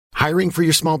Hiring for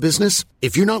your small business?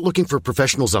 If you're not looking for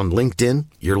professionals on LinkedIn,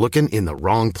 you're looking in the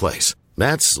wrong place.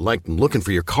 That's like looking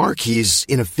for your car keys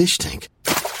in a fish tank.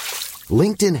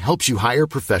 LinkedIn helps you hire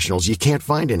professionals you can't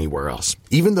find anywhere else,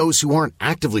 even those who aren't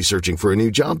actively searching for a new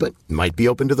job but might be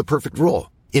open to the perfect role.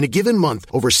 In a given month,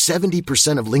 over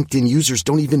 70% of LinkedIn users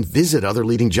don't even visit other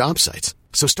leading job sites.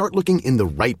 So start looking in the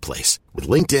right place. With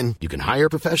LinkedIn, you can hire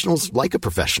professionals like a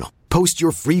professional. Post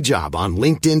your free job on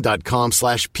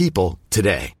linkedin.com/people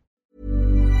today.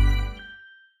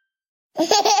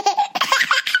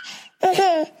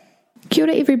 Kia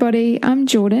ora everybody, I'm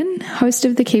Jordan, host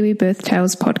of the Kiwi Birth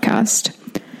Tales podcast.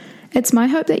 It's my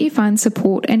hope that you find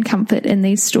support and comfort in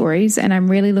these stories, and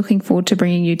I'm really looking forward to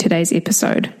bringing you today's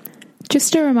episode.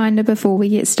 Just a reminder before we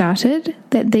get started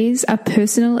that these are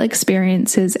personal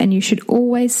experiences and you should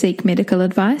always seek medical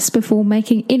advice before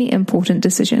making any important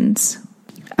decisions.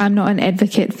 I'm not an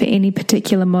advocate for any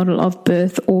particular model of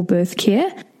birth or birth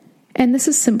care, and this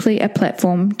is simply a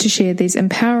platform to share these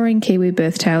empowering Kiwi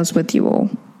birth tales with you all.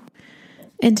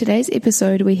 In today's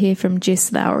episode, we hear from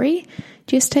Jess Lowry.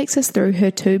 Jess takes us through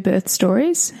her 2 birth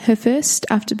stories. Her first,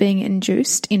 after being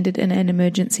induced, ended in an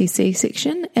emergency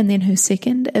C-section, and then her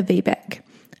second, a VBAC.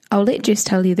 I'll let Jess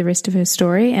tell you the rest of her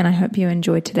story, and I hope you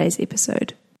enjoyed today's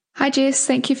episode. Hi Jess,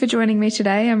 thank you for joining me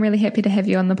today. I'm really happy to have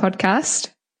you on the podcast.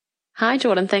 Hi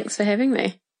Jordan, thanks for having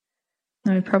me.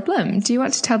 No problem. Do you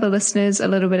want to tell the listeners a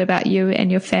little bit about you and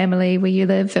your family, where you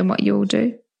live and what you all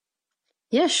do?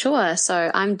 Yeah, sure. So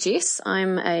I'm Jess.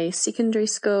 I'm a secondary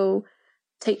school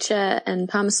teacher in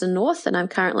Palmerston North, and I'm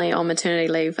currently on maternity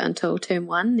leave until term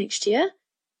 1 next year.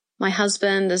 My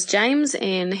husband is James,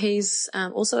 and he's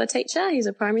also a teacher. He's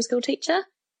a primary school teacher.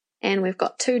 And we've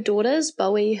got 2 daughters,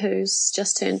 Bowie, who's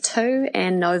just turned 2,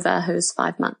 and Nova, who's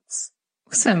 5 months.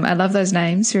 Awesome. I love those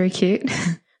names. Very cute.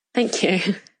 Thank you.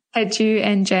 Had you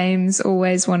and James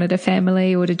always wanted a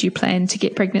family, or did you plan to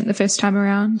get pregnant the first time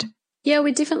around? Yeah,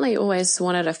 we definitely always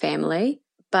wanted a family,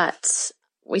 but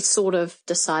we sort of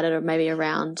decided maybe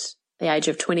around the age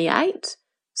of 28.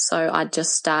 So I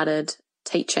just started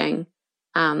teaching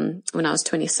when I was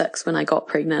 26 when I got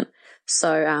pregnant.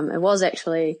 So it was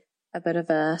actually a bit of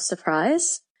a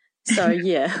surprise. So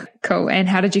yeah. Cool. And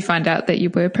how did you find out that you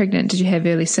were pregnant? Did you have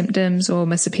early symptoms or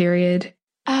miss a period?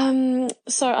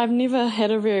 So I've never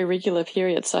had a very regular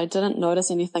period, so I didn't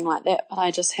notice anything like that, but I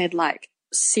just had like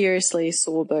seriously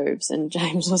sore boobs, and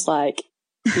James was like,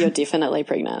 you're definitely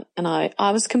pregnant. And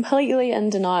I was completely in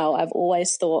denial. I've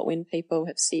always thought when people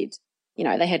have said, you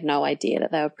know, they had no idea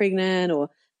that they were pregnant or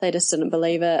they just didn't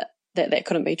believe it, that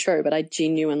couldn't be true. But I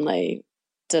genuinely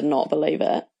did not believe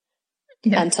it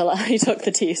until I took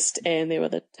the test and there were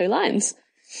the 2 lines.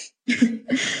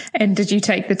 And did you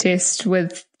take the test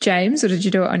with James, or did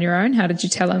you do it on your own? How did you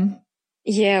tell him?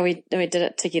 Yeah, we did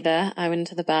it together. I went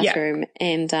into the bathroom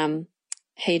and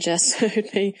he just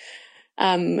heard me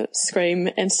scream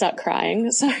and start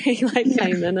crying. So he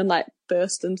came in and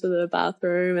burst into the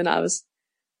bathroom, and I was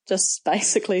just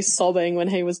basically sobbing when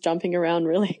he was jumping around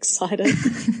really excited.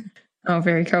 Oh,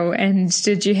 very cool. And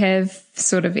did you have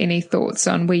sort of any thoughts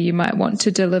on where you might want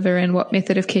to deliver and what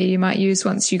method of care you might use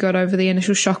once you got over the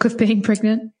initial shock of being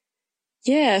pregnant?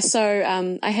 Yeah,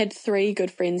 so I had 3 good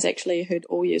friends actually who'd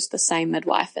all used the same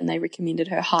midwife, and they recommended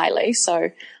her highly. So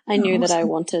I knew that I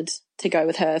wanted to go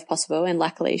with her if possible, and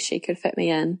luckily she could fit me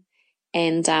in.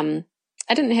 And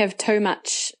I didn't have too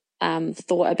much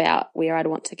thought about where I'd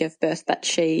want to give birth, but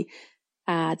she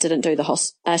didn't do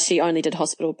she only did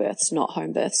hospital births, not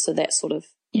home births. So that sort of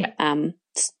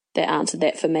that answered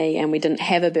that for me. And we didn't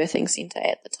have a birthing centre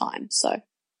at the time, so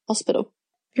hospital.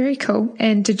 Very cool.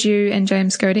 And did you and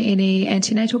James go to any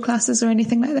antenatal classes or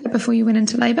anything like that before you went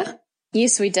into labour?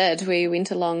 Yes, we did. We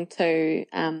went along to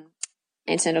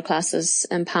antenatal classes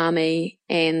in Palmy,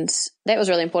 and that was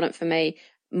really important for me,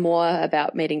 more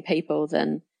about meeting people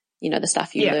than, you know, the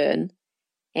stuff you learn.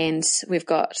 And we've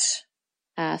got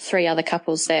 3 other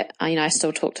couples that, I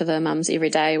still talk to their mums every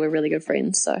day. We're really good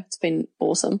friends, so it's been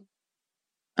awesome.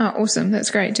 Oh, awesome. That's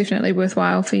great. Definitely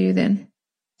worthwhile for you then.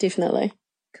 Definitely.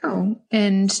 Cool.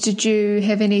 And did you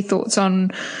have any thoughts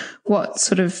on what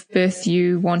sort of birth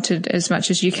you wanted, as much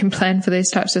as you can plan for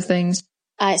these types of things?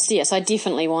 Yes, I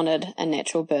definitely wanted a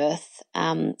natural birth.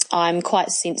 I'm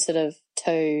quite sensitive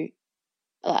to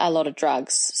a lot of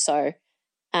drugs, so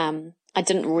I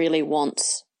didn't really want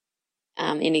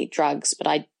any drugs, but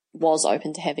I was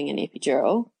open to having an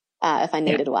epidural if I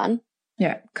needed one.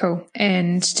 Yeah, cool.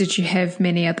 And did you have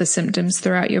many other symptoms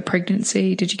throughout your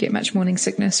pregnancy? Did you get much morning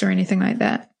sickness or anything like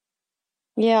that?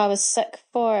 Yeah, I was sick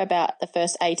for about the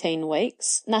first 18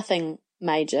 weeks. Nothing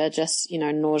major, just,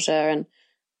 nausea and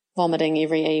vomiting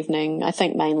every evening. I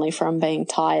think mainly from being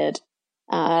tired.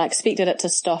 I expected it to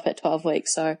stop at 12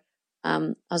 weeks, so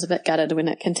I was a bit gutted when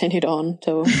it continued on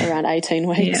till around 18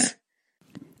 weeks. Yeah.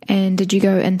 And did you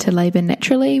go into labour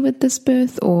naturally with this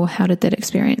birth, or how did that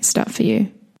experience start for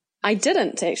you? I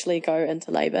didn't actually go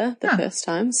into labour the first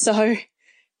time. So,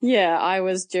 yeah, I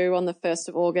was due on the 1st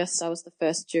of August. I was the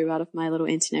first due out of my little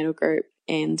antenatal group.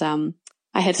 And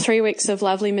I had 3 weeks of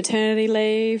lovely maternity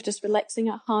leave, just relaxing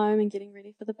at home and getting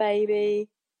ready for the baby.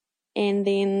 And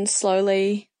then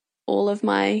slowly all of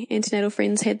my antenatal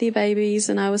friends had their babies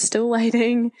and I was still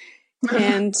waiting.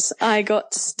 And I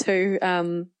got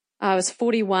to, I was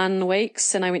 41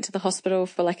 weeks and I went to the hospital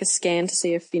for like a scan to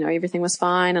see if, everything was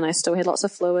fine, and I still had lots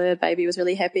of fluid. Baby was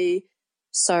really happy.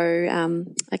 So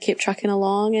I kept trucking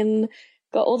along and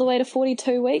got all the way to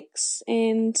 42 weeks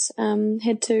and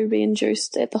had to be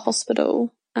induced at the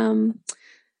hospital on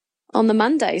the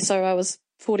Monday. So I was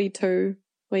 42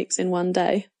 weeks in one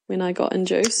day when I got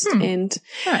induced. And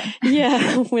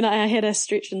yeah, when I had a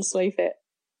stretch and sweep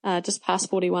at just past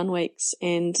 41 weeks,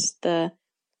 and the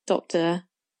doctor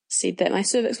said that my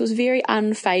cervix was very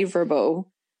unfavourable.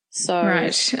 So,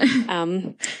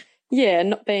 yeah,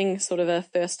 not being sort of a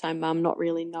first-time mum, not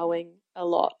really knowing a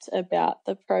lot about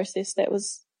the process, that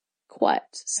was quite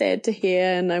sad to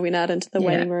hear. And I went out into the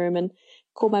waiting room and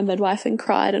called my midwife and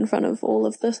cried in front of all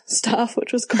of the staff,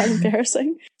 which was quite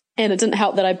embarrassing. And it didn't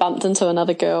help that I bumped into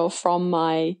another girl from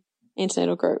my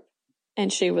antenatal group,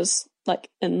 and she was like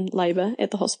in labour at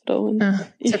the hospital. And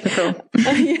typical.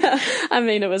 Yeah, I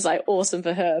mean, it was like awesome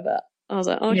for her, but I was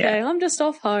like, okay, I'm just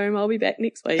off home. I'll be back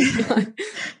next week.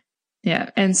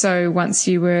 Yeah. And so once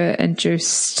you were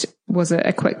induced, was it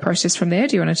a quick process from there?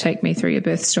 Do you want to take me through your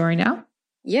birth story now?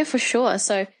 Yeah, for sure.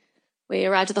 So we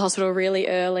arrived at the hospital really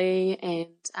early and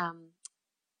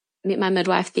met my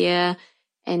midwife there,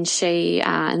 and she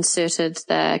inserted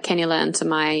the cannula into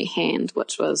my hand,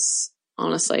 which was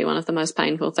honestly one of the most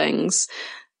painful things.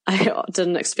 I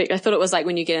didn't expect. I thought it was like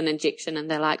when you get an injection and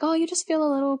they're like, oh, you just feel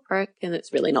a little prick, and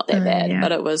it's really not that bad,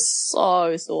 but it was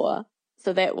so sore.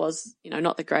 So that was,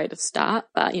 not the greatest start,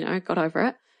 but, got over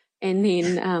it. And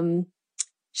then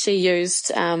she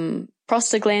used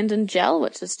prostaglandin gel,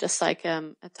 which is just like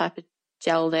a type of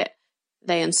gel that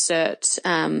they insert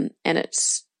and it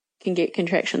can get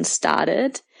contractions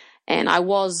started. And I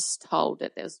was told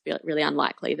that it was really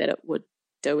unlikely that it would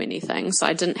do anything. So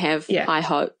I didn't have high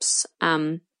hopes.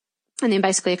 And then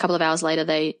basically a couple of hours later,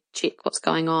 they checked what's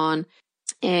going on.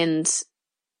 And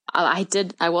I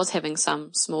was having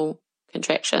some small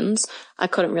contractions. I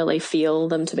couldn't really feel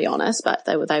them, to be honest, but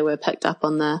they were picked up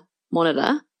on the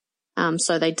monitor.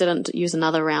 So they didn't use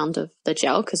another round of the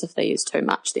gel, because if they use too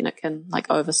much, then it can like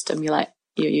overstimulate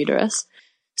your uterus.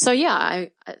 So yeah,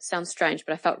 it sounds strange,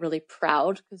 but I felt really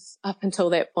proud, because up until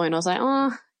that point I was like,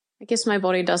 oh, I guess my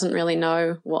body doesn't really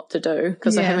know what to do,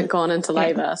 because I haven't gone into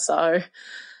labour. So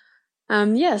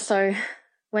so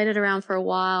waited around for a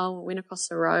while, went across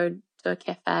the road to a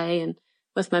cafe and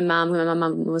with my mum. My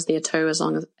mum was there too,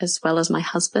 as well as my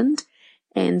husband.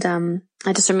 And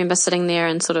I just remember sitting there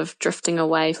and sort of drifting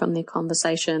away from their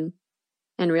conversation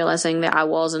and realising that I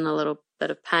was in a little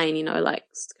bit of pain, like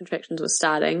contractions were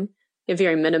starting. They're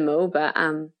very minimal, but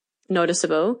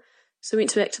noticeable. So I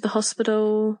went back to the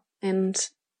hospital and,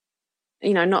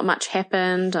 not much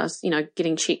happened. I was,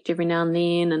 getting checked every now and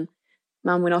then, and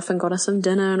Mum went off and got us some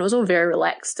dinner, and it was all very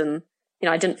relaxed, and,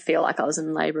 I didn't feel like I was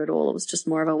in labour at all. It was just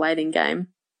more of a waiting game.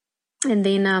 And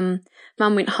then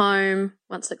Mum went home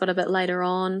once it got a bit later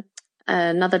on.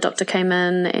 Another doctor came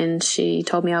in and she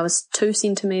told me I was 2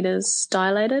 centimetres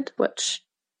dilated, which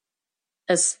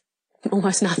is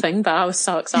almost nothing, but I was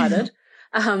so excited.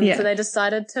 So they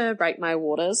decided to break my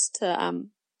waters to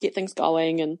get things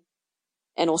going,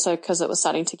 and also because it was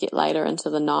starting to get later into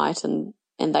the night, and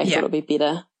they thought it would be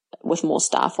better with more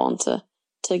staff on to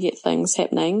get things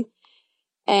happening.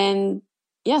 And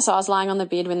so I was lying on the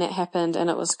bed when that happened, and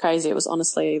it was crazy. It was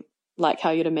honestly like how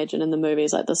you'd imagine in the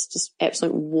movies, like this just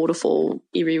absolute waterfall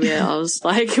everywhere. I was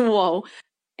like, whoa.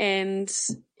 And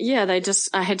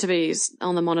I had to be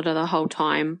on the monitor the whole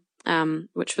time,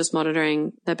 which was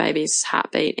monitoring the baby's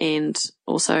heartbeat and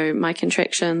also my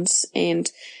contractions. And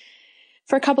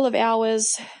for a couple of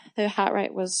hours, her heart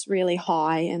rate was really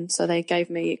high. And so they gave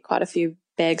me quite a few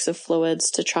bags of fluids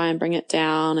to try and bring it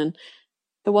down, and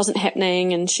it wasn't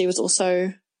happening. And she was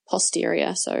also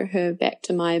posterior, so her back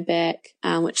to my back,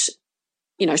 which,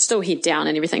 still head down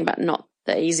and everything, but not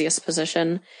the easiest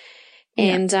position.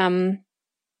 And,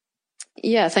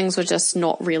 things were just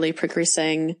not really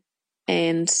progressing.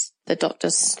 And the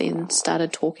doctors then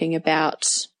started talking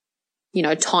about,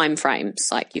 time frames.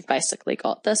 Like, you've basically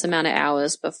got this amount of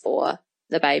hours before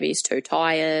the baby's too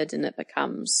tired and it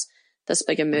becomes this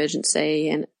big emergency.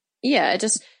 And yeah, it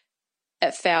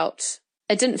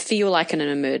didn't feel like an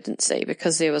emergency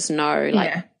because there was no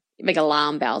big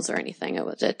alarm bells or anything.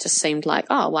 It just seemed like,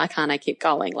 oh, why can't I keep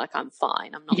going? Like, I'm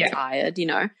fine. I'm not tired,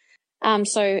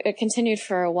 So it continued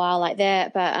for a while like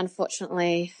that, but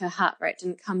unfortunately her heart rate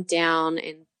didn't come down,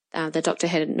 and the doctor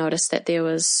had noticed that there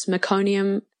was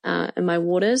meconium in my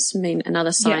waters,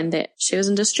 another sign that she was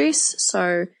in distress.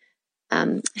 So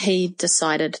he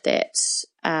decided that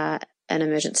an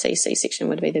emergency C-section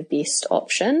would be the best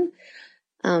option.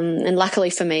 And luckily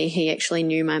for me, he actually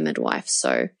knew my midwife.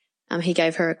 So he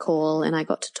gave her a call and I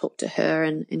got to talk to her,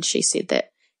 and she said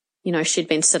that, she'd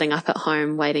been sitting up at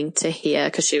home waiting to hear,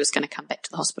 because she was going to come back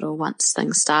to the hospital once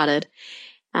things started.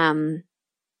 And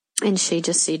she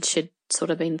just said she'd sort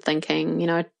of been thinking,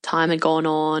 time had gone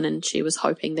on, and she was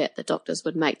hoping that the doctors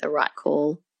would make the right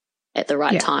call at the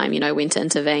right time, when to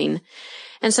intervene.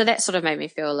 And so that sort of made me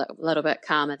feel a little bit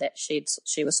calmer that she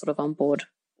was sort of on board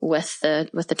with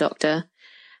the doctor.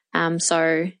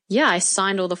 So yeah, I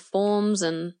signed all the forms,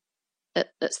 and it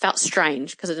felt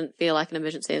strange because it didn't feel like an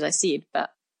emergency, as I said. But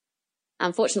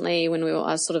unfortunately, when I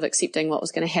was sort of accepting what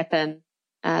was going to happen,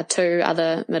 2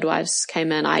 other midwives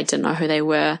came in. I didn't know who they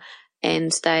were,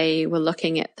 and they were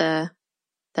looking at the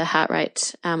heart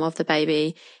rate of the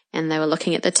baby, and they were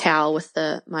looking at the towel with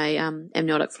my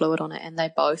amniotic fluid on it, and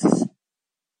they both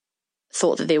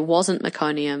thought that there wasn't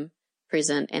meconium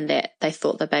present, and that they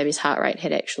thought the baby's heart rate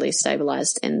had actually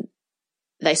stabilized, and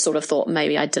they sort of thought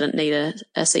maybe I didn't need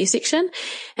a C-section.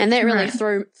 And that really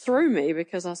threw me,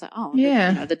 because I was like, oh,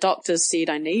 the doctors said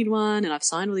I need one, and I've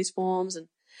signed all these forms. And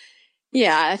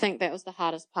yeah, I think that was the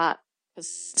hardest part,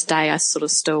 because today I sort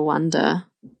of still wonder,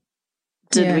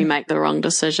 did we make the wrong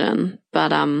decision?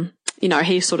 But,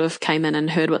 he sort of came in and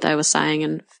heard what they were saying,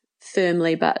 and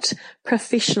firmly but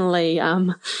professionally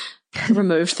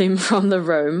removed them from the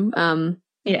room.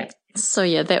 So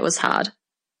yeah, that was hard.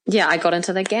 Yeah, I got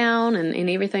into the gown and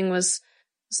everything was,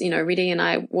 ready, and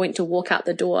I went to walk out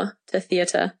the door to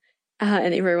theatre,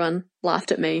 and everyone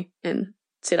laughed at me and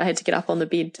said I had to get up on the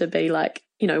bed to be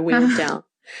wheeled down.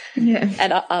 Yeah.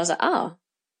 And I was like, oh,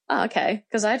 okay,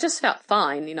 because I just felt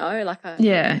fine,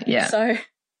 So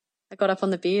I got up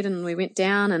on the bed and we went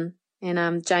down,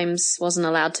 and James wasn't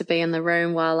allowed to be in the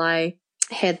room while I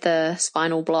had the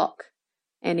spinal block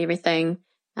and everything.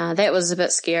 That was a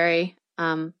bit scary.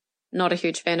 Not a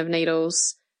huge fan of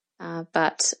needles,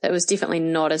 but it was definitely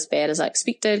not as bad as I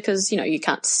expected, because, you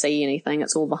can't see anything.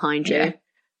 It's all behind you.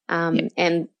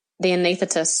 And the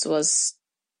anaesthetist was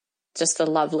just the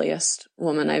loveliest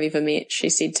woman I've ever met. She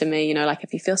said to me,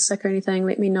 if you feel sick or anything,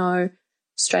 let me know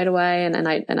straight away. And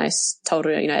I told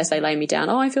her, as they lay me down,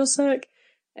 oh, I feel sick.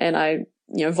 And I,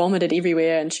 vomited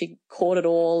everywhere, and she caught it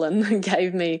all and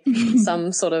gave me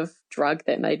some sort of drug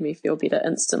that made me feel better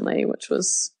instantly, which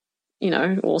was,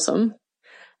 awesome.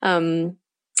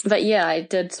 But yeah, I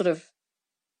did sort of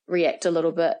react a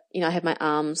little bit. I had my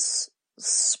arms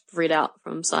spread out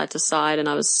from side to side, and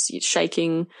I was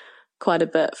shaking quite a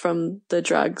bit from the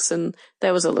drugs, and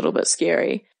that was a little bit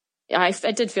scary. I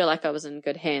did feel like I was in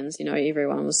good hands.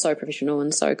 Everyone was so professional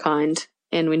and so kind.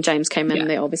 And when James came in,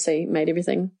 they obviously made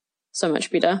everything so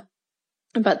much better.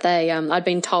 But I'd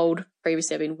been told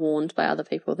previously, I've been warned by other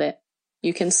people that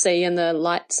you can see in the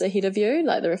lights ahead of you,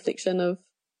 like the reflection of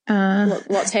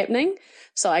what's happening.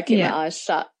 So I kept my eyes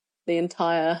shut the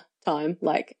entire time.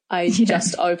 Like I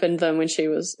just opened them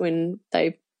when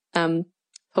they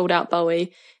pulled out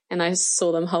Bowie, and I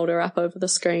saw them hold her up over the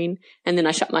screen, and then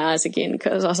I shut my eyes again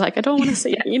because I was like, I don't want to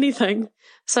see anything.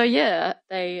 So yeah,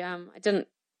 I didn't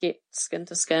get skin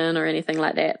to skin or anything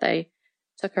like that. They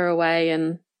took her away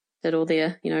and did all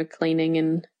their, cleaning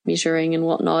and measuring and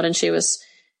whatnot, and she was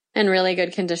in really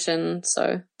good condition.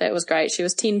 So that was great. She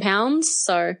was 10 pounds.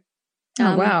 So,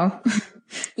 oh, wow.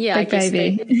 Yeah, big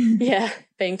baby.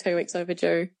 Being 2 weeks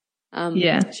overdue.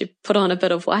 She put on a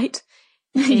bit of weight,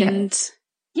 and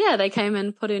they came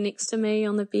and put her next to me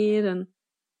on the bed, and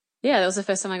that was the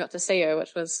first time I got to see her,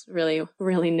 which was really,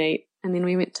 really neat. And then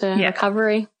we went to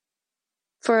recovery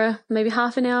for maybe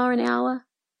half an hour,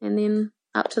 and then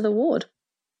up to the ward.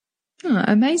 Oh,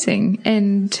 amazing.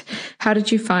 And how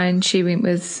did you find she went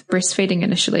with breastfeeding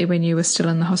initially when you were still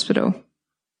in the hospital?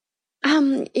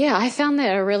 I found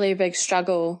that a really big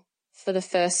struggle for the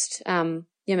first,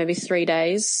 maybe 3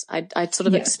 days. I sort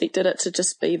of expected it to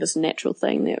just be this natural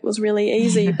thing that was really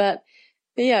easy, but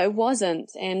it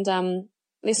wasn't. And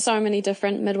there's so many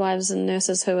different midwives and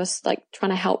nurses who are like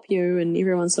trying to help you, and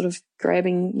everyone's sort of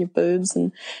grabbing your boobs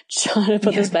and trying to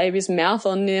put this baby's mouth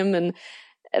on them, and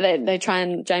they try,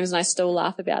 and James and I still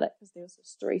laugh about it because there was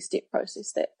this 3-step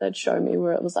process that they'd show me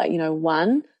where it was like,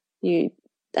 1, you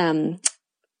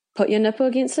put your nipple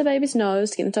against the baby's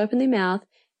nose to get them to open their mouth.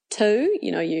 2,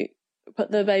 you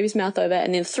put the baby's mouth over,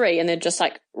 and then 3, and then just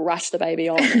like rush the baby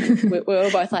on. we were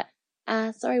both like,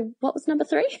 sorry, what was number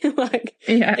 3?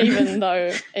 Even though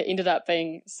it ended up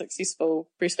being successful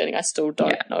breastfeeding, I still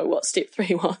don't know what step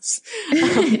 3 was.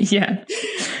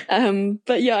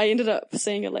 But I ended up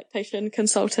seeing a lactation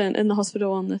consultant in the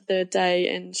hospital on the 3rd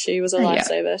day, and she was a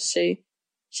lifesaver.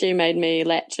 She made me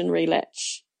latch and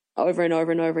relatch over and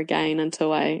over and over again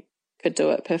until I could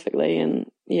do it perfectly. And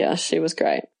she was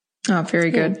great. Oh, very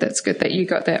good. That's good that you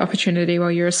got that opportunity while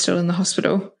you were still in the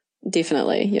hospital.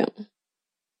 Definitely, yeah.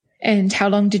 And how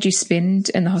long did you spend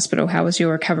in the hospital? How was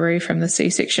your recovery from the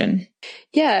C-section?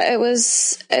 Yeah, it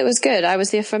was good. I was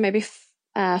there for maybe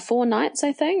 4 nights,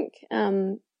 I think.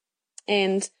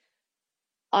 And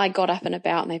I got up in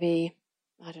about maybe,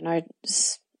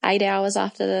 8 hours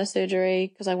after the surgery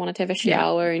because I wanted to have a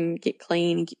shower and get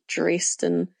clean and get dressed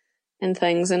and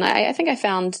things. And I think I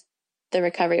found the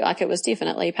recovery, like, it was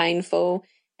definitely painful,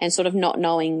 and sort of not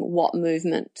knowing what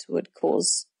movement would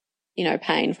cause,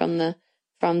 pain from the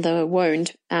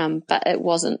wound. But it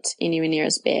wasn't anywhere near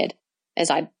as bad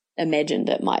as I imagined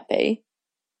it might be.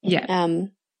 Yeah.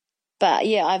 But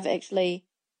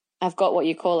I've got what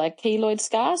you call a keloid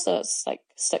scar. So it's like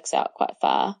sticks out quite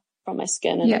far from my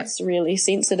skin, and it's really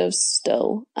sensitive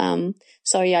still. I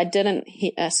didn't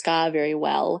hit a scar very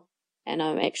well, and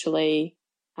I'm actually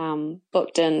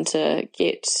booked in to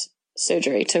get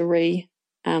surgery to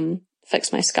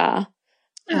fix my scar.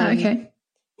 Okay.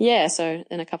 Yeah, so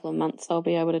in a couple of months I'll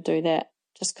be able to do that,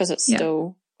 just because it's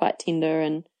still quite tender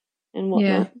and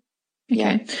whatnot.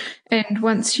 Yeah. Okay. And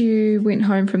once you went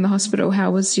home from the hospital,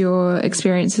 how was your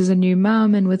experience as a new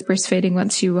mum and with breastfeeding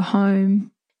once you were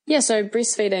home? Yeah, so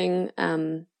breastfeeding,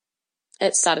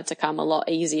 it started to come a lot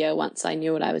easier once I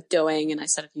knew what I was doing, and I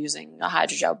started using the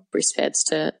hydrogel breast pads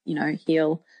to,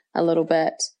 heal a little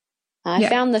bit. I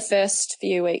found the first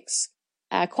few weeks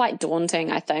quite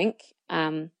daunting, I think.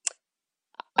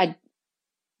 I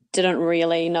didn't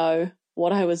really know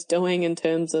what I was doing in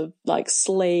terms of like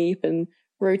sleep and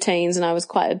routines, and I was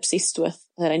quite obsessed with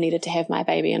that I needed to have my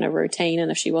baby in a routine,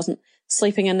 and if she wasn't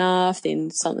sleeping enough,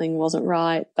 then something wasn't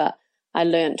right. But I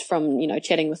learnt from,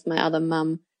 chatting with my other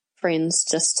mum friends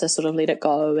just to sort of let it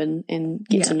go and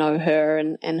get to know her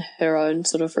and her own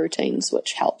sort of routines,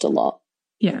 which helped a lot.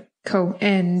 Yeah, cool.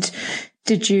 And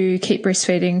did you keep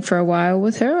breastfeeding for a while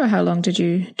with her, or how long did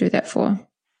you do that for?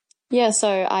 Yeah, so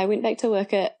I went back to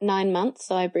work at 9 months,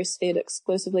 so I breastfed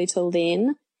exclusively till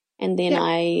then, and then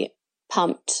I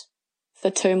pumped for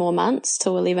 2 more months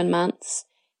till 11 months,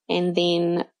 and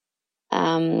then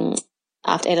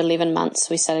at 11 months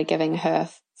we started giving her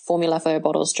formula for her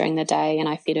bottles during the day, and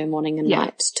I fed her morning and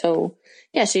night till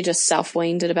she just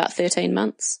self-weaned at about 13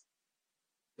 months.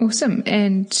 Awesome.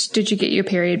 And did you get your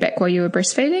period back while you were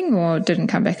breastfeeding, or didn't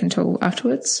come back until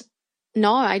afterwards?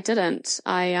 No, I didn't.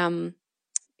 I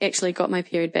actually got my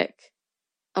period back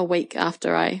a week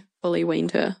after I fully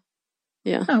weaned her.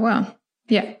 Yeah. Oh, wow.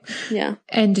 Yeah. Yeah.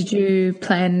 And did you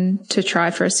plan to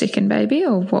try for a second baby,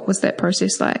 or what was that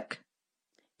process like?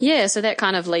 Yeah, so that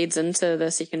kind of leads into the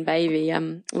second baby.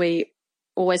 We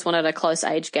always wanted a close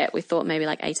age gap. We thought maybe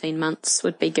like 18 months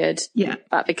would be good. Yeah.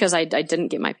 But because I didn't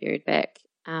get my period back,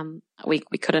 we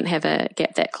couldn't have a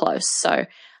gap that close. So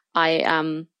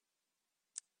I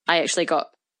actually got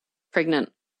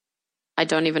pregnant. I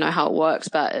don't even know how it works,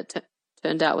 but it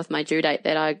turned out with my due date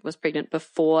that I was pregnant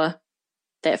before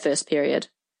that first period.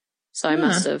 So I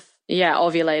must have,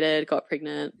 ovulated, got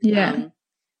pregnant. Yeah.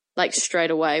 Like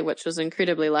straight away, which was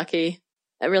incredibly lucky,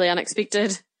 really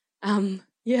unexpected.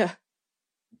 Yeah.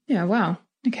 Yeah, wow.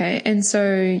 Okay. And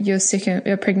so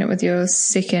you're pregnant with your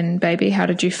second baby. How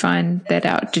did you find that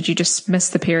out? Did you just miss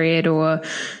the period, or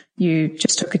you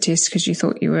just took a test because you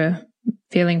thought you were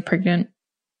feeling pregnant?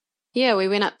 Yeah, we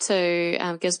went up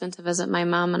to Gisborne to visit my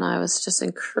mum, and I was just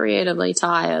incredibly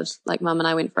tired. Like, Mum and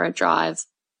I went for a drive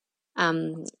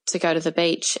to go to the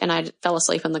beach, and I fell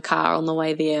asleep in the car on the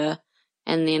way there.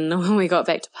 And then when we got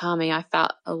back to Palmy, I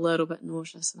felt a little bit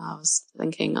nauseous, and I was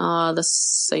thinking, oh, this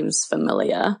seems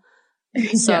familiar.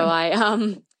 So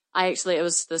I actually, it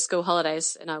was the school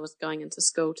holidays, and I was going into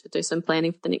school to do some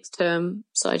planning for the next term.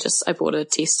 So I bought a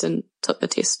test and took the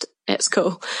test at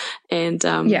school. And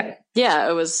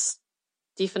it was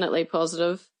definitely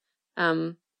positive.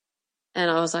 And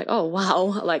I was like, oh,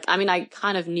 wow. Like, I mean, I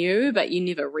kind of knew, but you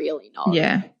never really know.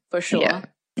 Yeah. For sure. Yeah.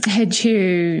 Had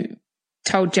you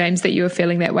told James that you were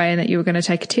feeling that way and that you were going to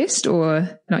take a test,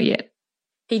 or not yet?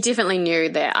 He definitely knew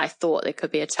that I thought there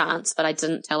could be a chance, but I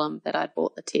didn't tell him that I'd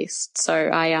bought the test. So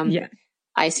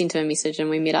I sent him a message, and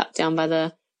we met up down by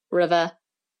the river,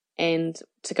 and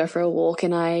to go for a walk,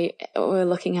 and we were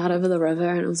looking out over the river,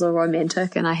 and it was all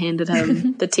romantic, and I handed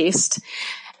him the test,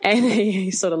 and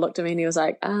he sort of looked at me and he was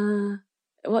like,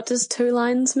 what does 2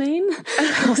 lines mean?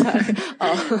 I was like,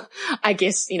 oh, I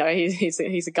guess,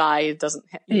 he's a guy who hasn't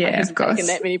taken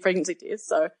that many pregnancy tests.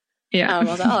 So I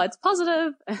was like, oh, it's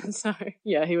positive. And so,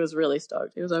 he was really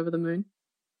stoked. He was over the moon.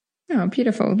 Oh,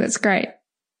 beautiful. That's great.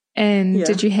 And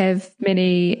did you have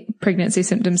many pregnancy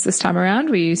symptoms this time around?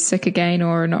 Were you sick again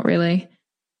or not really?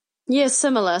 Yeah,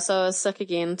 similar. So I was sick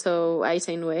again till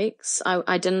 18 weeks.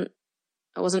 I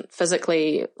wasn't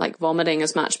physically like vomiting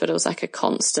as much, but it was like a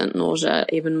constant nausea,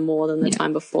 even more than the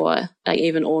time before, like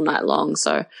even all night long.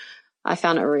 So I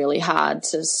found it really hard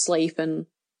to sleep and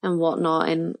whatnot.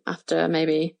 And after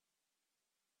maybe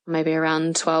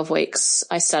around 12 weeks,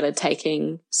 I started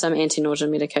taking some anti-nausea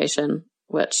medication,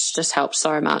 which just helped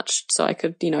so much. So I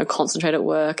could, concentrate at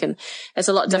work. And it's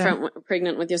a lot different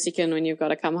pregnant with your second when you've got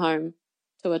to come home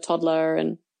to a toddler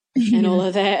and all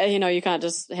of that. You can't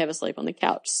just have a sleep on the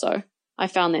couch. So I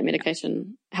found that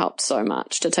medication helped so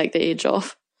much to take the edge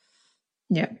off.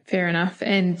 Yeah, fair enough.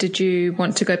 And did you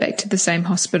want to go back to the same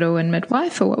hospital and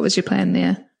midwife, or what was your plan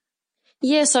there?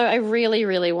 Yeah, so I really,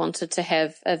 really wanted to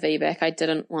have a VBAC. I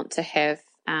didn't want to have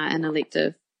an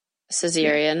elective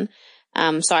cesarean.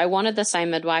 So I wanted the same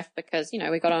midwife because,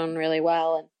 we got on really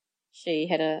well, and she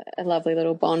had a lovely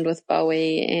little bond with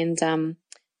Bowie, and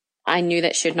I knew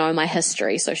that she'd know my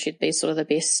history, so she'd be sort of the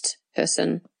best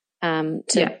person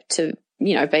to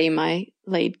be my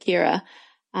lead carer.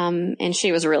 And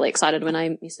she was really excited when I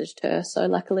messaged her. So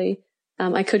luckily,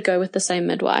 I could go with the same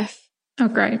midwife. Oh,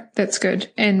 great. That's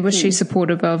good. And was she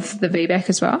supportive of the VBAC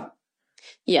as well?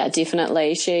 Yeah,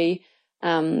 definitely. She,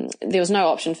 there was no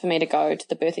option for me to go to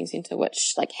the birthing centre,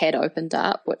 which had opened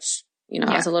up, which,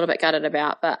 I was a little bit gutted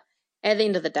about. But at the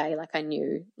end of the day, I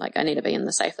knew, I need to be in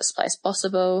the safest place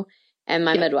possible. And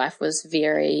my midwife was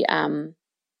very,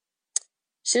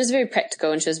 she was very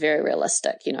practical, and she was very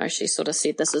realistic. She sort of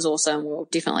said, this is awesome. We'll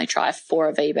definitely try for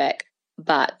a VBAC,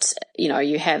 but,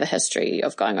 you have a history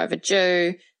of going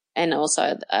overdue, and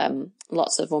also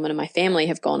lots of women in my family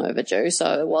have gone overdue,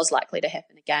 so it was likely to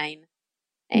happen again.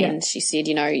 And she said,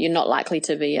 you're not likely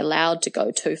to be allowed to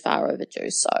go too far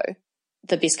overdue, so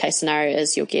the best case scenario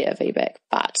is you'll get a VBAC,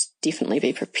 but definitely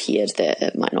be prepared that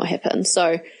it might not happen.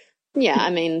 So,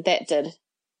 that did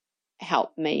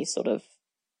help me sort of,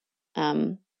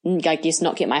 I guess,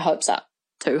 not get my hopes up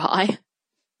too high.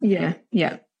 Yeah.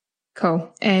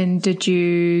 Cool. And did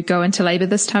you go into labour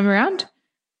this time around?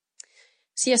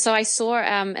 So I saw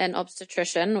an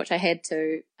obstetrician, which I had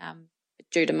to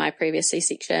due to my previous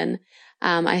C-section.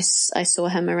 I saw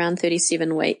him around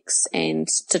 37 weeks, and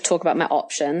to talk about my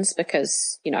options,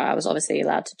 because, I was obviously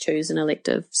allowed to choose an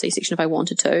elective C-section if I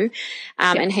wanted to.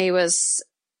 And he was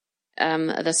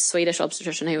the Swedish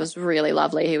obstetrician. He was really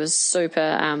lovely. He was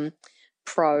super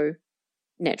pro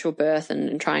natural birth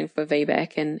and trying for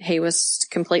VBAC, and he was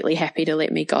completely happy to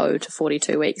let me go to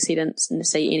 42 weeks. He didn't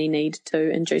see any need to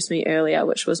induce me earlier,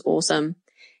 which was awesome.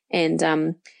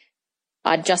 And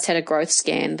I'd just had a growth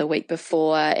scan the week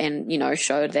before, and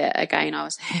showed that again I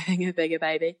was having a bigger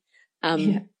baby.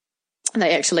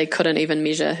 They actually couldn't even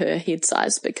measure her head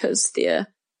size because their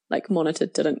monitor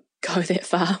didn't go that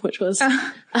far, which was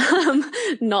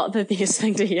not the best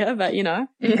thing to hear, but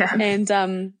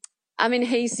and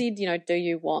he said,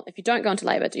 if you don't go into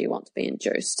labour, do you want to be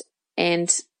induced?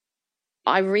 And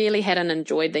I really hadn't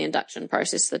enjoyed the induction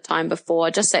process the time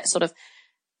before, just that sort of,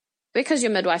 because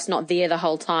your midwife's not there the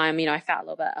whole time, I felt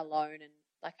a little bit alone,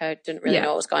 and I didn't really know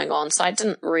what was going on. So I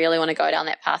didn't really want to go down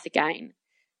that path again.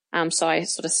 So I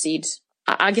sort of said,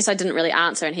 I guess I didn't really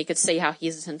answer, and he could see how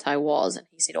hesitant I was. And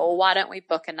he said, why don't we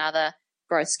book another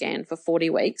growth scan for 40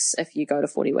 weeks if you go to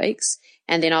 40 weeks,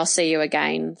 and then I'll see you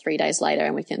again 3 days later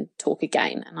and we can talk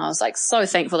again. And I was so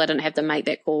thankful I didn't have to make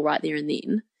that call right there and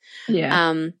then.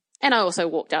 And I also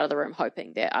walked out of the room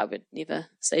hoping that I would never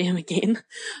see him again,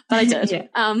 but I did.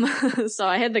 So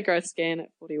I had the growth scan at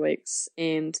 40 weeks,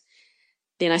 and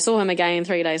then I saw him again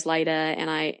 3 days later, and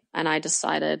I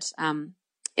decided,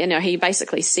 he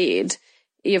basically said,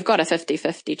 you've got a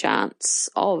 50-50 chance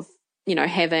of,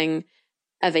 having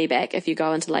a VBAC if you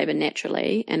go into labour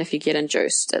naturally, and if you get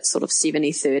induced, it's sort of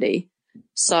 70-30.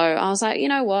 So I was like, you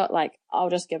know what, I'll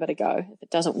just give it a go. If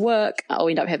it doesn't work, I'll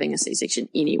end up having a C-section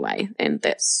anyway, and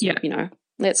that's,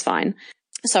 that's fine.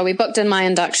 So we booked in my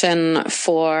induction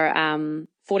for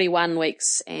 41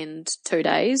 weeks and 2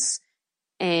 days,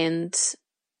 and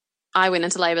I went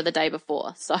into labour the day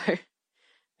before. So it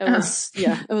was,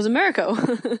 it was a miracle.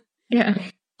 Yeah.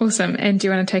 Awesome. And do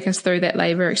you want to take us through that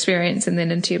labour experience and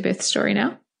then into your birth story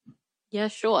now? Yeah,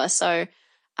 sure. So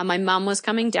And my mum was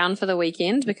coming down for the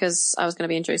weekend because I was going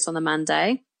to be induced on the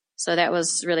Monday. So that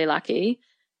was really lucky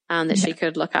that she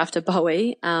could look after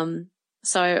Bowie.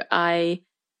 So I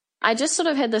just sort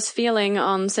of had this feeling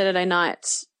on Saturday night.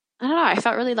 I don't know, I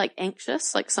felt really like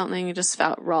anxious, like something just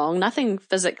felt wrong. Nothing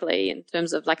physically in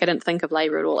terms of like I didn't think of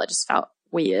labor at all. I just felt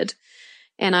weird.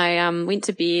 And I went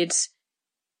to bed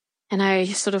and I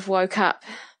sort of woke up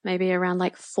maybe around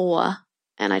like 4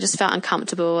 and I just felt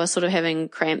uncomfortable. I was sort of having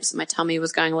cramps and my tummy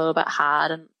was going a little bit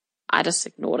hard and I just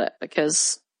ignored it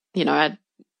because,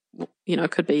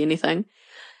 could be anything.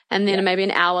 And then maybe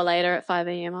an hour later at 5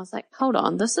 a.m. I was like, hold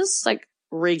on, this is like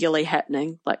regularly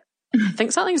happening. Like I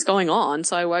think something's going on.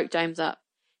 So I woke James up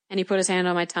and he put his hand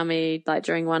on my tummy like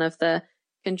during one of the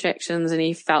contractions and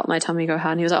he felt my tummy go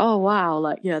hard and he was like, oh wow,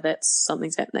 like that's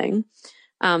something's happening.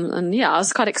 I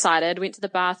was quite excited. Went to the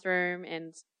bathroom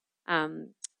and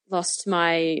lost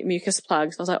my mucus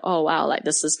plugs. I was like, oh wow, like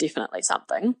this is definitely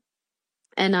something.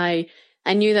 And I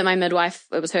knew that my midwife,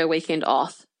 it was her weekend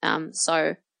off.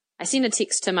 So I sent a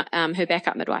text to her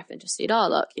backup midwife and just said, oh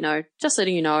look, just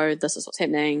letting you know this is what's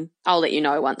happening. I'll let you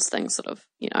know once things sort of,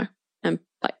 and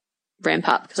like ramp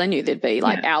up because I knew there'd be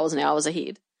like hours and hours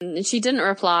ahead. And she didn't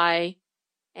reply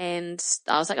and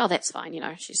I was like, oh, that's fine.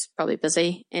 She's probably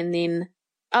busy. And then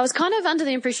I was kind of under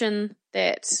the impression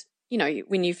that,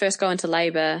 when you first go into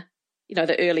labor,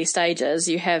 the early stages,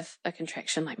 you have a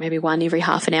contraction, like maybe one every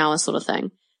half an hour sort of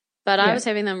thing. But I was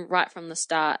having them right from the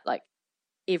start, like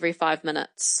every 5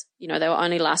 minutes. They were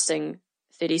only lasting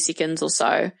 30 seconds or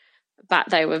so, but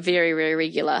they were very, very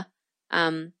regular.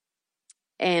 And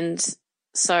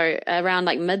so around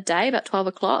like midday, about 12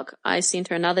 o'clock, I sent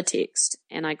her another text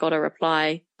and I got a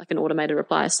reply, like an automated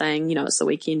reply saying, it's the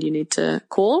weekend, you need to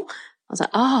call. I was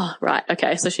like, oh, right.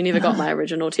 Okay. So she never got my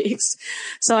original text.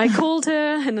 So I called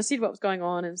her and I said what was going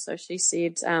on. And so she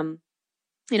said,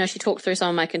 she talked through some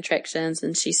of my contractions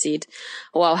and she said,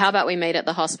 well, how about we meet at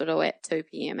the hospital at 2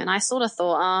 p.m. And I sort of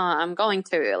thought, I'm going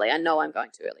too early. I know I'm going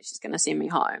too early. She's going to send me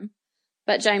home.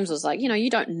 But James was like, you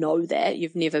don't know that.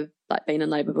 You've never like been in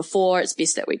labor before. It's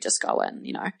best that we just go in,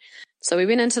 So we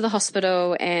went into the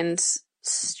hospital and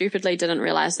stupidly didn't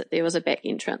realize that there was a back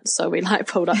entrance. So we like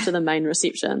pulled up to the main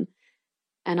reception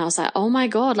and I was like, oh my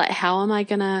God, like how am I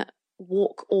going to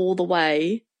walk all the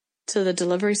way to the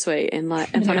delivery suite and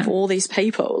like in front of all these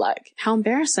people? Like how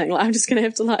embarrassing. Like I'm just going to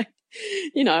have to like,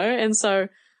 and so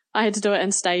I had to do it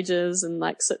in stages and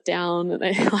like sit down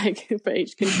and like for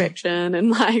each contraction.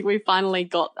 And like we finally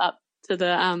got up to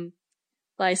the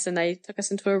place and they took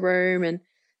us into a room and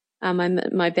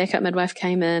my backup midwife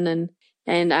came in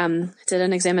and did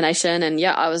an examination. And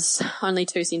I was only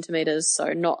 2 centimeters,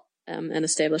 so not in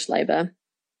established labor.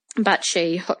 But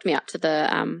she hooked me up to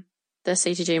the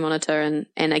CTG monitor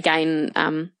and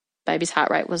again baby's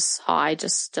heart rate was high,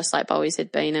 just like Bowie's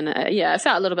had been. And it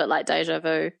felt a little bit like deja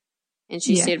vu. And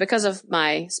she said because of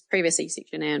my previous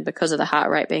C-section and because of the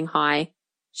heart rate being high,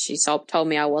 she told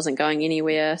me I wasn't going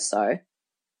anywhere. So,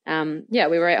 we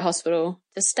were at hospital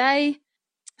to stay.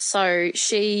 So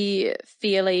she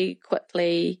fairly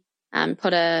quickly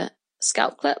put a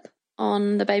scalp clip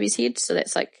on the baby's head. So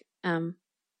that's like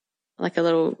a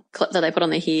little clip that they put on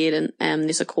their head and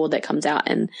there's a cord that comes out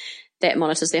and that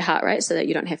monitors their heart rate so that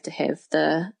you don't have to have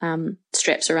the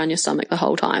straps around your stomach the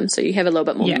whole time. So you have a little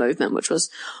bit more movement, which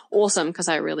was awesome because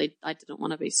I didn't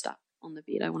want to be stuck on the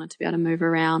bed. I wanted to be able to move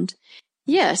around.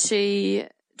 Yeah, she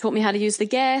taught me how to use the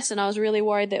gas and I was really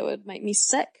worried that it would make me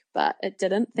sick, but it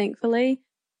didn't, thankfully.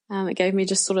 It gave me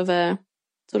just sort of a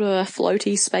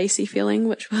floaty, spacey feeling,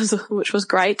 which was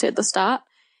great at the start.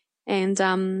 And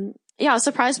I was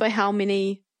surprised by how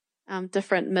many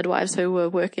different midwives who were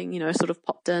working, sort of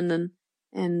popped in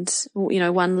and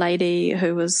one lady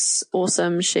who was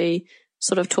awesome. She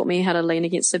sort of taught me how to lean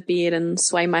against the bed and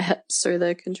sway my hips through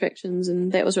the contractions.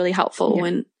 And that was really helpful. Yeah.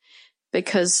 And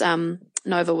because,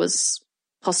 Nova was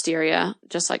posterior,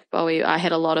 just like Bowie, I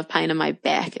had a lot of pain in my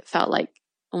back. It felt like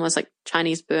almost like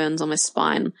Chinese burns on my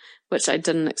spine, which I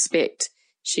didn't expect.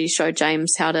 She showed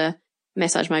James how to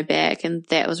massage my back and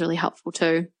that was really helpful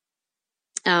too.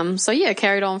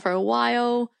 Carried on for a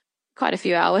while, quite a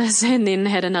few hours, and then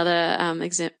had another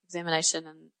examination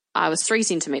and I was 3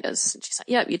 centimeters. And she's like,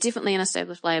 yep, you're definitely in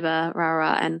established labor, rah,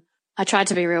 rah. And I tried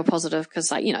to be real positive because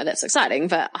that's exciting,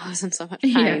 but I was in so much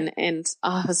pain and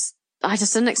I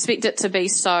just didn't expect it to be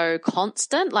so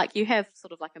constant. Like you have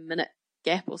sort of like a minute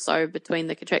gap or so between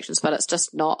the contractions, but it's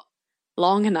just not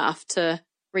long enough to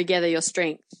regather your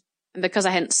strength. And because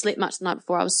I hadn't slept much the night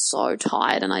before, I was so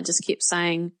tired and I just kept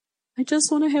saying, I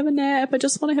just want to have a nap. I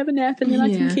just want to have a nap and then I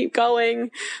can keep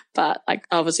going. But I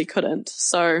obviously couldn't.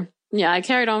 So I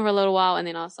carried on for a little while and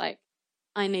then I was like,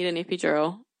 I need an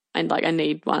epidural, and like I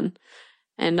need one.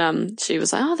 And she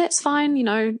was like, oh, that's fine, you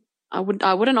know, I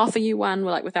wouldn't offer you one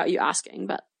like without you asking,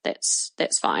 but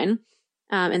that's fine.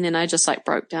 And then I just like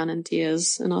broke down in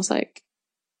tears, and I was like,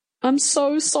 I'm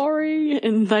so sorry.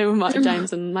 And they were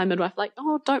James and my midwife like,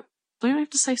 oh, don't have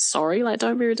to say sorry, like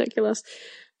don't be ridiculous.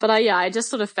 But I just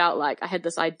sort of felt like I had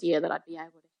this idea that I'd be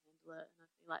able to handle it, and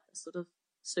I'd be like this sort of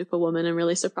superwoman and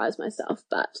really surprise myself.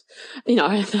 But you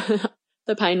know,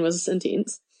 the pain was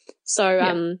intense.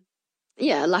 So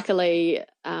luckily,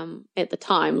 at the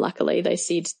time, they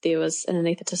said there was an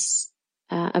anaesthetist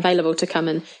available to come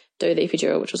and do the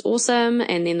epidural, which was awesome.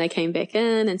 And then they came back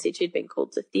in and said she'd been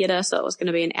called to theatre, so it was going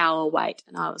to be an hour wait.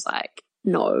 And I was like,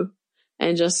 no,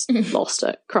 and just lost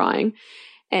it, crying.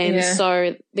 And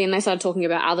so then they started talking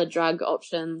about other drug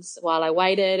options while I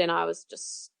waited, and I was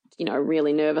just, you know,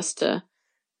 really nervous to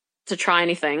try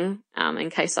anything in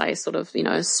case I sort of, you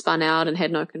know, spun out and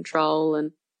had no control.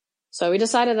 And so we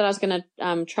decided that I was going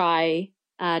to try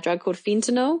a drug called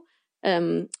fentanyl.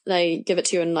 They give it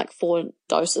to you in like 4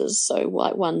 doses, so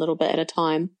like one little bit at a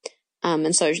time.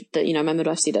 And so, you know, my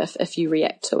midwife said if you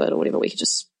react to it or whatever, we could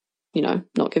just, you know,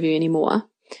 not give you any more.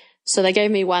 So they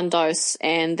gave me 1 dose,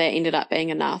 and that ended up being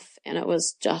enough. And it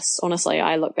was just, honestly,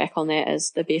 I look back on that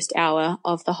as the best hour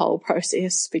of the whole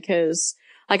process, because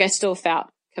like I still felt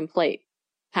complete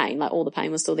pain, like all the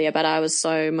pain was still there, but I was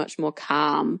so much more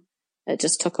calm. It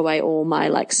just took away all my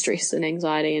like stress and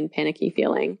anxiety and panicky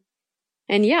feeling.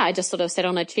 And yeah, I just sort of sat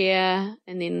on a chair,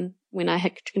 and then when I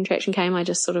had contraction came, I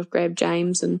just sort of grabbed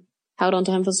James and held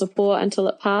onto him for support until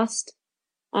it passed.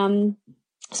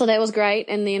 So that was great.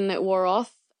 And then it wore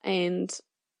off, and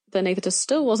the anaesthetist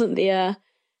still wasn't there.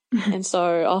 And so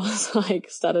I was like,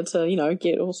 started to, you know,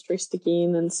 get all stressed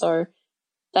again. And so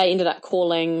they ended up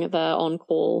calling the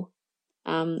on-call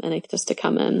anaesthetist to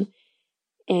come in.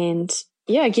 And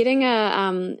yeah, getting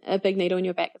a big needle in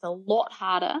your back is a lot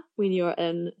harder when you're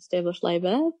in established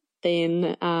labour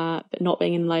than not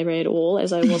being in labour at all,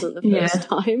 as I wasn't the first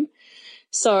time.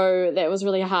 So that was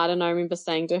really hard. And I remember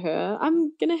saying to her,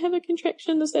 I'm going to have a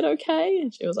contraction. Is that okay?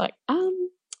 And she was like,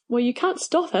 well, you can't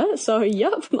stop it. So,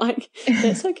 yep, like,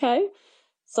 that's okay.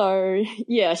 So,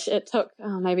 yeah, it took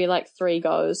maybe like 3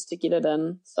 goes to get it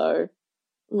in. So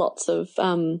lots of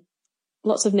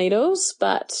needles.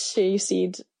 But she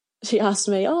asked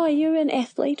me, oh, are you an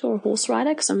athlete or a horse rider?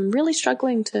 Because I'm really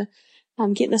struggling to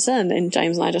get this in. And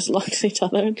James and I just looked at each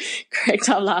other and cracked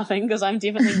up laughing, because I'm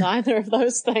definitely neither of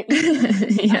those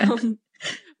things.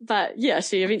 But yeah,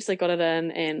 she eventually got it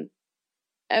in, and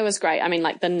it was great. I mean,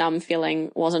 like the numb feeling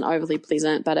wasn't overly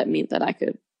pleasant, but it meant that I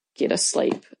could get a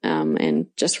sleep and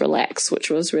just relax, which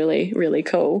was really, really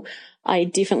cool. I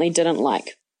definitely didn't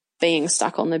like being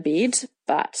stuck on the bed,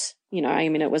 but, you know, I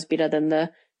mean, it was better than the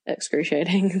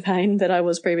excruciating pain that I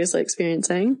was previously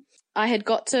experiencing. I had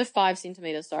got to 5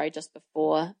 centimeters, just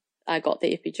before I got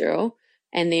the epidural,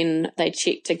 and then they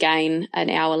checked again an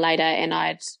hour later, and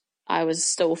I was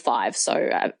still 5.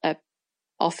 So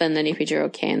often an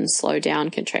epidural can slow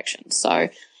down contractions. So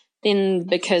then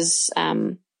because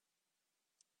my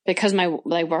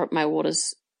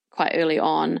waters quite early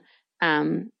on,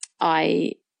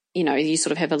 you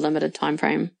sort of have a limited time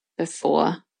frame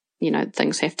before, you know,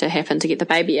 things have to happen to get the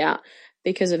baby out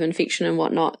because of infection and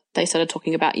whatnot. They started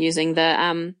talking about using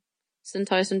the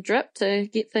syntocin drip to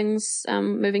get things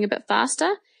moving a bit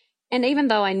faster. And even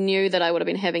though I knew that I would have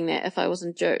been having that if I was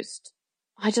induced,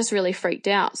 I just really freaked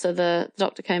out. So the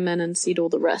doctor came in and said all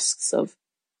the risks of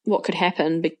what could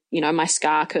happen. You know, my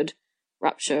scar could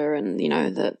rupture, and, you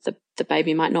know, the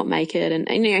baby might not make it.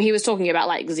 And you know, he was talking about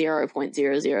like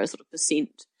 0.00 sort of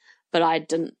percent, but I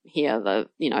didn't hear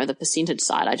the percentage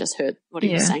side. I just heard what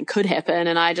he was saying could happen,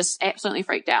 and I just absolutely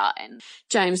freaked out. And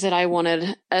James said I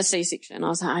wanted a C-section. I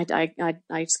was like, I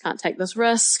just can't take this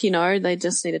risk. You know, they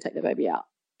just need to take the baby out.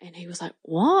 And he was like,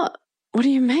 what? What do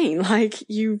you mean? Like,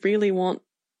 you really want,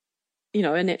 you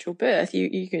know, a natural birth?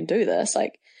 You can do this.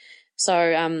 Like,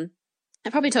 so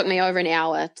it probably took me over an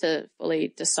hour to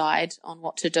fully decide on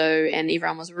what to do, and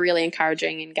everyone was really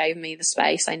encouraging and gave me the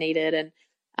space I needed, and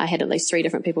I had at least 3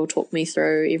 different people talk me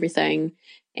through everything.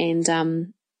 And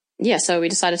so we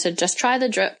decided to just try the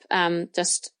drip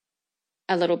just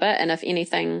a little bit, and if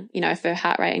anything, you know, if her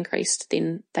heart rate increased,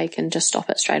 then they can just stop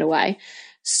it straight away.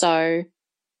 So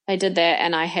I did that,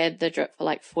 and I had the drip for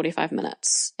like 45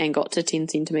 minutes and got to 10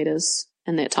 centimeters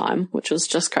in that time, which was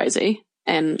just crazy.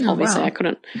 And obviously I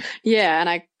couldn't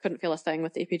feel a thing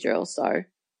with the epidural. So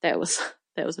that was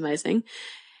amazing.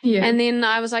 Yeah. And then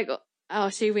I was like,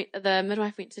 the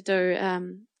midwife went to do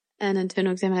an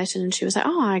internal examination, and she was like,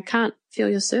 oh, I can't feel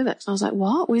your cervix. And I was like,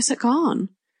 what? Where's it gone?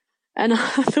 And I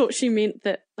thought she meant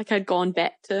that like I'd gone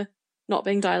back to not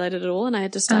being dilated at all and I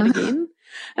had to start again.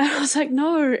 And I was like,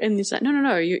 no. And she's like,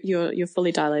 no, you're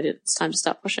fully dilated. It's time to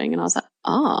start pushing. And I was like,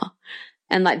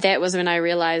 and like that was when I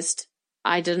realized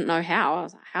I didn't know how. I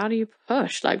was like, how do you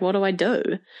push? Like, what do I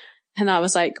do? And I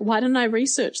was like, why didn't I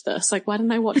research this? Like, why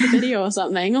didn't I watch a video or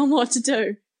something on what to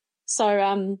do? So,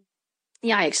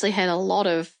 I actually had a lot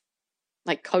of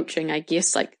like coaching, I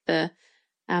guess, like the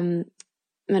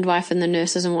midwife and the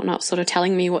nurses and whatnot sort of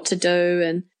telling me what to do.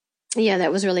 And yeah,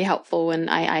 that was really helpful. And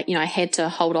I had to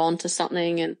hold on to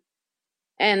something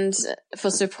and for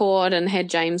support, and had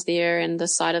James there and the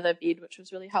side of the bed, which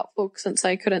was really helpful since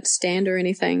I couldn't stand or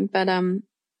anything. But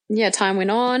time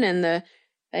went on and the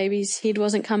baby's head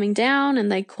wasn't coming down,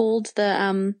 and they called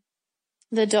the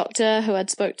doctor who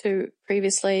I'd spoke to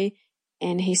previously,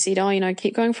 and he said,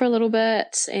 keep going for a little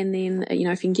bit, and then, if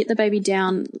you can get the baby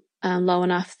down low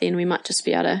enough, then we might just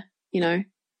be able to,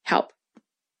 help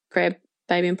grab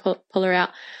baby and pull her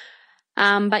out.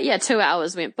 But yeah, 2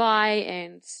 hours went by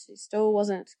and she still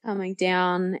wasn't coming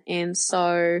down. And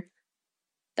so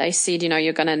they said,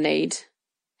 you're going to need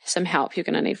some help. You're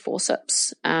going to need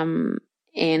forceps. And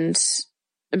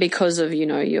because of,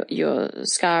 your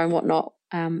scar and whatnot,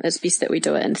 it's best that we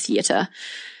do it in theatre.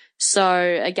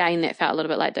 So again, that felt a little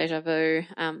bit like deja vu,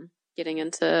 getting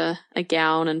into a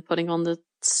gown and putting on the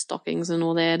stockings and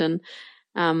all that. And,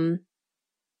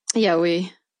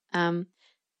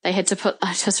 they had to put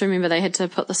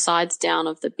the sides down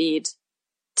of the bed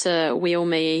to wheel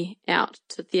me out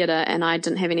to theatre, and I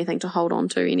didn't have anything to hold on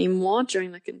to anymore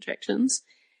during the contractions.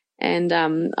 And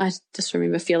I just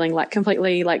remember feeling like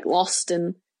completely like lost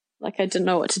and like I didn't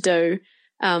know what to do.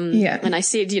 And I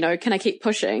said, can I keep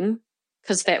pushing?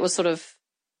 Because that was sort of,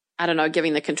 I don't know,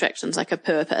 giving the contractions like a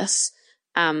purpose.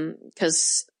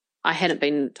 Because I hadn't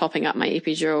been topping up my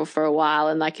epidural for a while,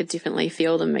 and I could definitely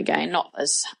feel them again, not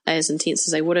as intense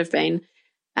as they would have been.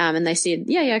 And they said,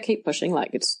 yeah, keep pushing. Like,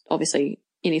 it's obviously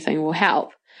anything will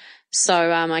help.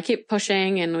 So I kept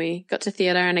pushing, and we got to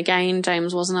theatre, and again,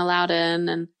 James wasn't allowed in,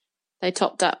 and they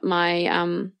topped up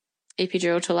my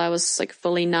epidural till I was like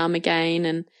fully numb again,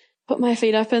 and put my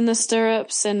feet up in the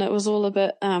stirrups, and it was all a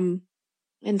bit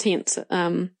intense.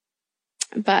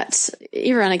 But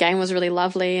everyone again was really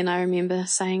lovely, and I remember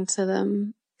saying to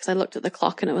them, because I looked at the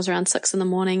clock and it was around 6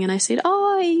 a.m, and I said,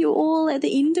 are you all at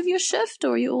the end of your shift,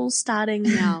 or are you all starting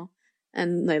now?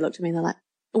 And they looked at me and they're like,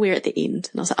 we're at the end.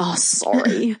 And I was like, oh,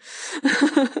 sorry.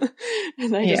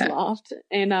 And they just laughed.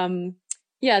 And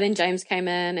then James came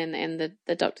in, and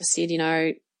the doctor said,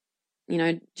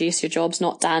 Jess, your job's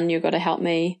not done. You've got to help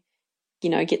me,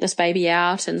 get this baby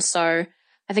out. And so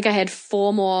I think I had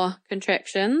 4 more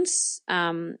contractions,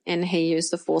 and he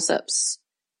used the forceps,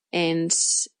 and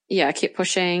I kept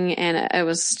pushing, and it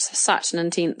was such an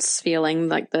intense feeling,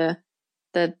 like the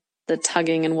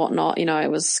tugging and whatnot,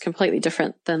 it was completely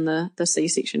different than the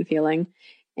C-section feeling.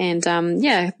 And,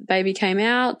 baby came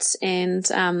out, and,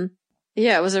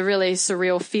 it was a really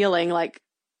surreal feeling, like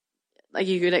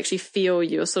you could actually feel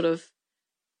your sort of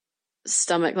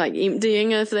stomach like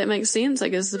emptying, if that makes sense.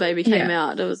 Like as the baby came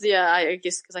out, it was I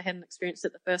guess because I hadn't experienced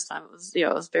it the first time,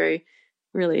 it was very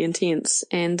really intense.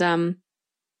 And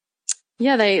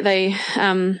they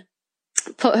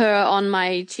put her on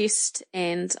my chest,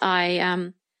 and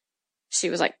she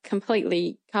was like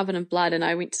completely covered in blood, and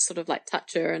I went to sort of like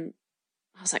touch her, and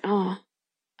I was like,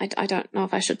 I don't know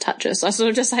if I should touch her. So I sort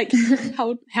of just like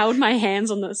held my hands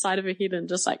on the side of her head and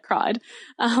just like cried.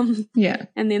 And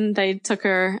then they took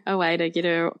her away to get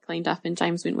her cleaned up, and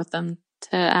James went with them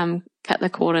to cut the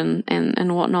cord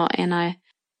and whatnot. And I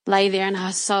lay there, and I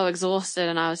was so exhausted,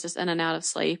 and I was just in and out of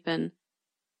sleep. And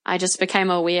I just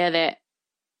became aware that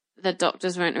the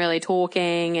doctors weren't really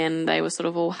talking, and they were sort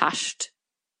of all hushed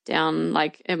down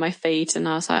like at my feet. And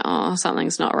I was like, oh,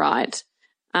 something's not right.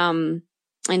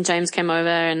 And James came over,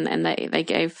 and they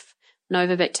gave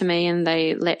Nova back to me, and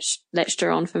they latched her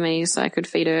on for me so I could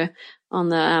feed her on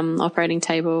the operating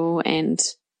table. And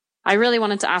I really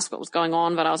wanted to ask what was going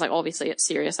on, but I was like, obviously it's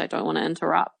serious. I don't want to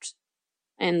interrupt.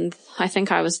 And I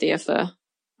think I was there for,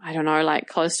 I don't know, like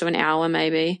close to an hour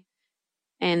maybe.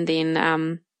 And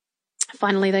then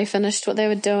finally they finished what they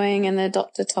were doing, and the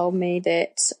doctor told me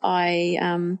that I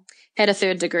had a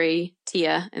 3rd-degree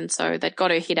tear, and so they'd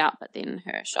got her head out, but then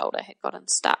her shoulder had gotten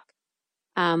stuck.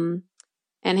 And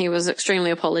he was extremely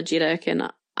apologetic,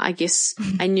 and I guess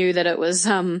I knew that it was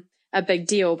a big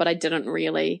deal, but it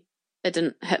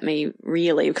didn't hit me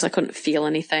really because I couldn't feel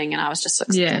anything, and I was just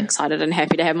excited and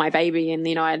happy to have my baby. And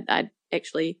I'd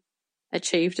actually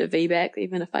achieved a VBAC,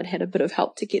 even if I'd had a bit of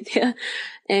help to get there.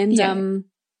 And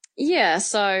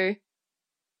so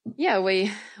yeah,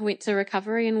 we went to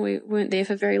recovery and we weren't there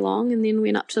for very long, and then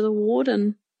went up to the ward,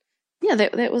 and yeah,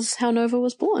 that was how Nova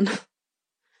was born.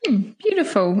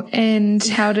 Beautiful. And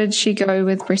how did she go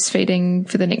with breastfeeding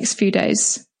for the next few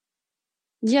days?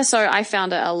 Yeah, so I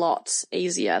found it a lot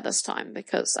easier this time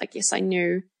because I guess I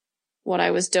knew what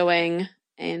I was doing,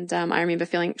 and I remember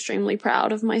feeling extremely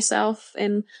proud of myself,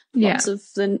 and lots of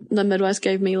the midwives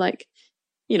gave me like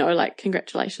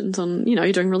congratulations on,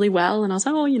 you're doing really well, and I was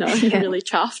like, really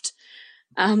chuffed.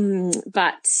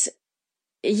 But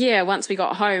yeah, once we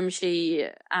got home, she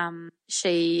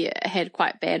had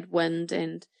quite bad wind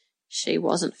and she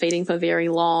wasn't feeding for very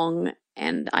long,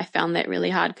 and I found that really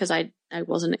hard because I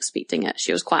wasn't expecting it.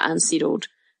 She was quite unsettled,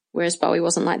 whereas Bowie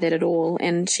wasn't like that at all,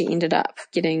 and she ended up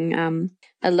getting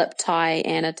a lip tie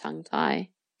and a tongue tie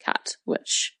cut,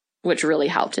 which really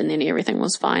helped, and then everything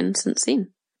was fine since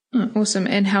then. Oh, awesome.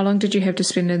 And how long did you have to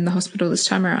spend in the hospital this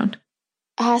time around?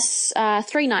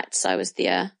 3 nights I was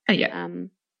there. Oh, yeah.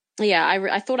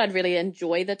 I thought I'd really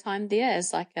enjoy the time there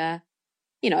as like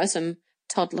some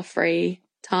toddler-free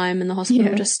time in the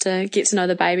hospital just to get to know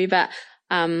the baby. But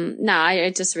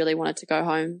I just really wanted to go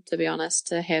home, to be honest,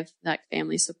 to have like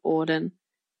family support and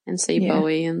see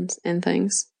Bowie and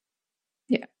things.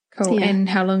 Yeah, cool. Yeah. And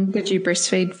how long did you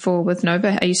breastfeed for with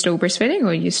Nova? Are you still breastfeeding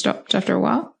or you stopped after a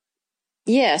while?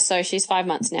 Yeah, so she's 5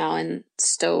 months now and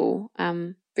still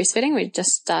breastfeeding. We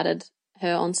just started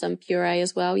her on some puree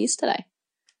as well yesterday.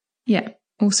 Yeah,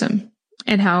 awesome.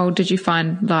 And how did you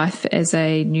find life as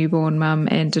a newborn mum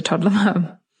and a toddler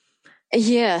mum?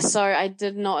 Yeah, so I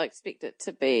did not expect it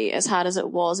to be as hard as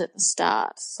it was at the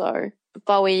start. So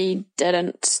Bowie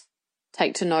didn't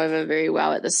take to Nova very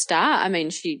well at the start. I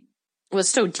mean, she was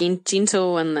still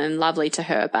gentle and lovely to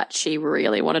her, but she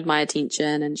really wanted my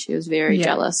attention and she was very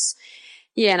jealous.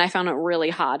 Yeah, and I found it really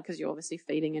hard because you're obviously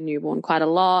feeding a newborn quite a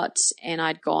lot, and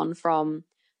I'd gone from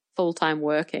full-time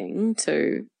working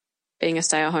to being a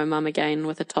stay-at-home mum again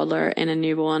with a toddler and a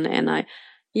newborn, and I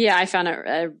found it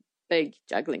a big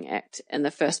juggling act in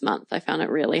the first month. I found it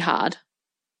really hard.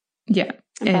 Yeah,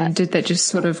 and did that just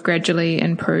sort of gradually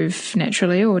improve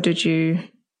naturally, or did you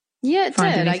find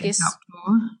anything I guess helped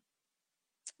more?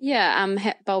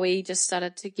 Yeah, Bowie just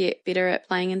started to get better at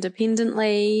playing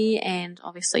independently, and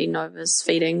obviously Nova's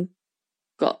feeding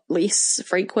got less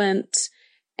frequent,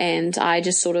 and I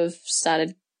just sort of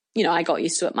started, I got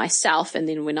used to it myself, and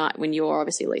then when you're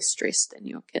obviously less stressed and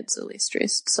your kids are less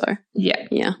stressed, so yeah,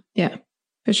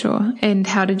 for sure. And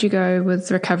how did you go with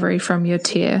recovery from your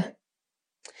tear?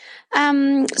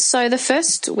 So the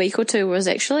first week or two was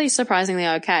actually surprisingly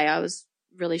okay. I was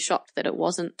really shocked that it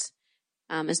wasn't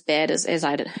as bad as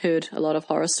I'd heard a lot of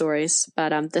horror stories.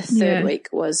 But the third week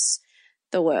was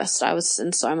the worst. I was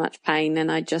in so much pain, and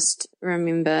I just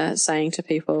remember saying to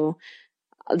people,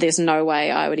 there's no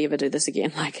way I would ever do this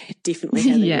again. Like, definitely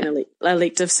having an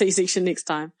elective C-section next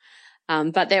time.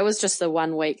 But that was just the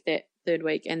 1 week, that third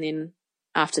week, and then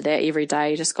after that, every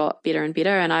day just got better and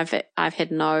better, and I've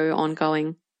had no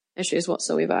ongoing issues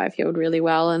whatsoever. I've healed really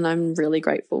well, and I'm really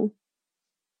grateful.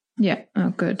 Yeah. Oh,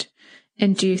 good.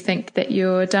 And do you think that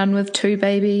you're done with 2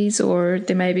 babies, or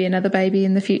there may be another baby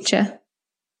in the future?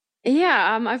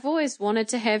 Yeah, I've always wanted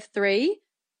to have 3.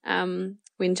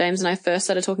 When James and I first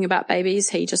started talking about babies,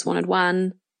 he just wanted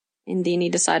 1, and then he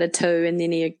decided 2, and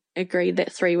then he agreed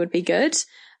that 3 would be good.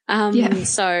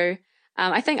 So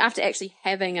I think after actually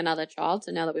having another child,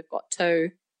 so now that we've got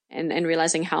 2 and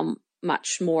realizing how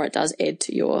much more it does add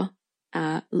to your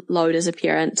load as a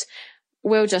parent,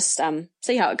 we'll just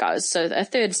see how it goes. So a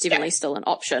third's definitely still an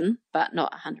option, but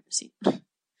not 100%.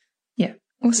 Yeah,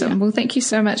 awesome. Well, thank you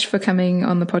so much for coming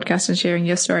on the podcast and sharing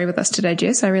your story with us today,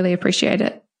 Jess. I really appreciate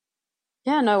it.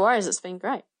 Yeah, no worries. It's been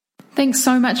great. Thanks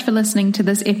so much for listening to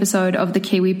this episode of the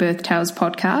Kiwi Birth Tales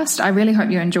podcast. I really hope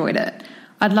you enjoyed it.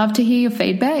 I'd love to hear your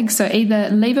feedback, so either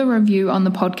leave a review on the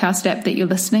podcast app that you're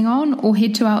listening on, or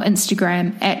head to our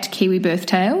Instagram at Kiwi Birth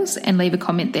Tales and leave a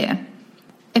comment there.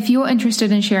 If you're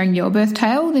interested in sharing your birth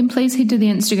tale, then please head to the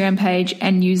Instagram page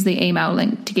and use the email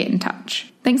link to get in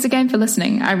touch. Thanks again for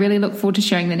listening. I really look forward to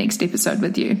sharing the next episode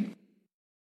with you.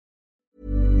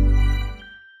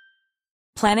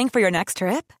 Planning for your next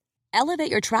trip?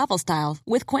 Elevate your travel style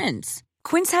with Quince.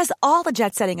 Quince has all the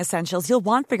jet-setting essentials you'll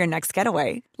want for your next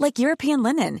getaway, like European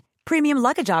linen, premium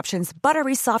luggage options,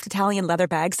 buttery soft Italian leather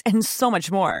bags, and so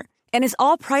much more. And is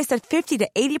all priced at 50 to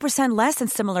 80% less than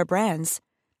similar brands.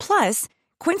 Plus,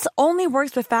 Quince only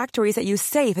works with factories that use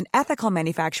safe and ethical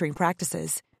manufacturing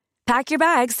practices. Pack your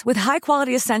bags with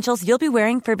high-quality essentials you'll be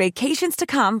wearing for vacations to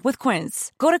come with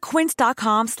Quince. Go to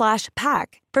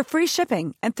quince.com/pack for free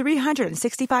shipping and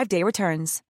 365-day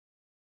returns.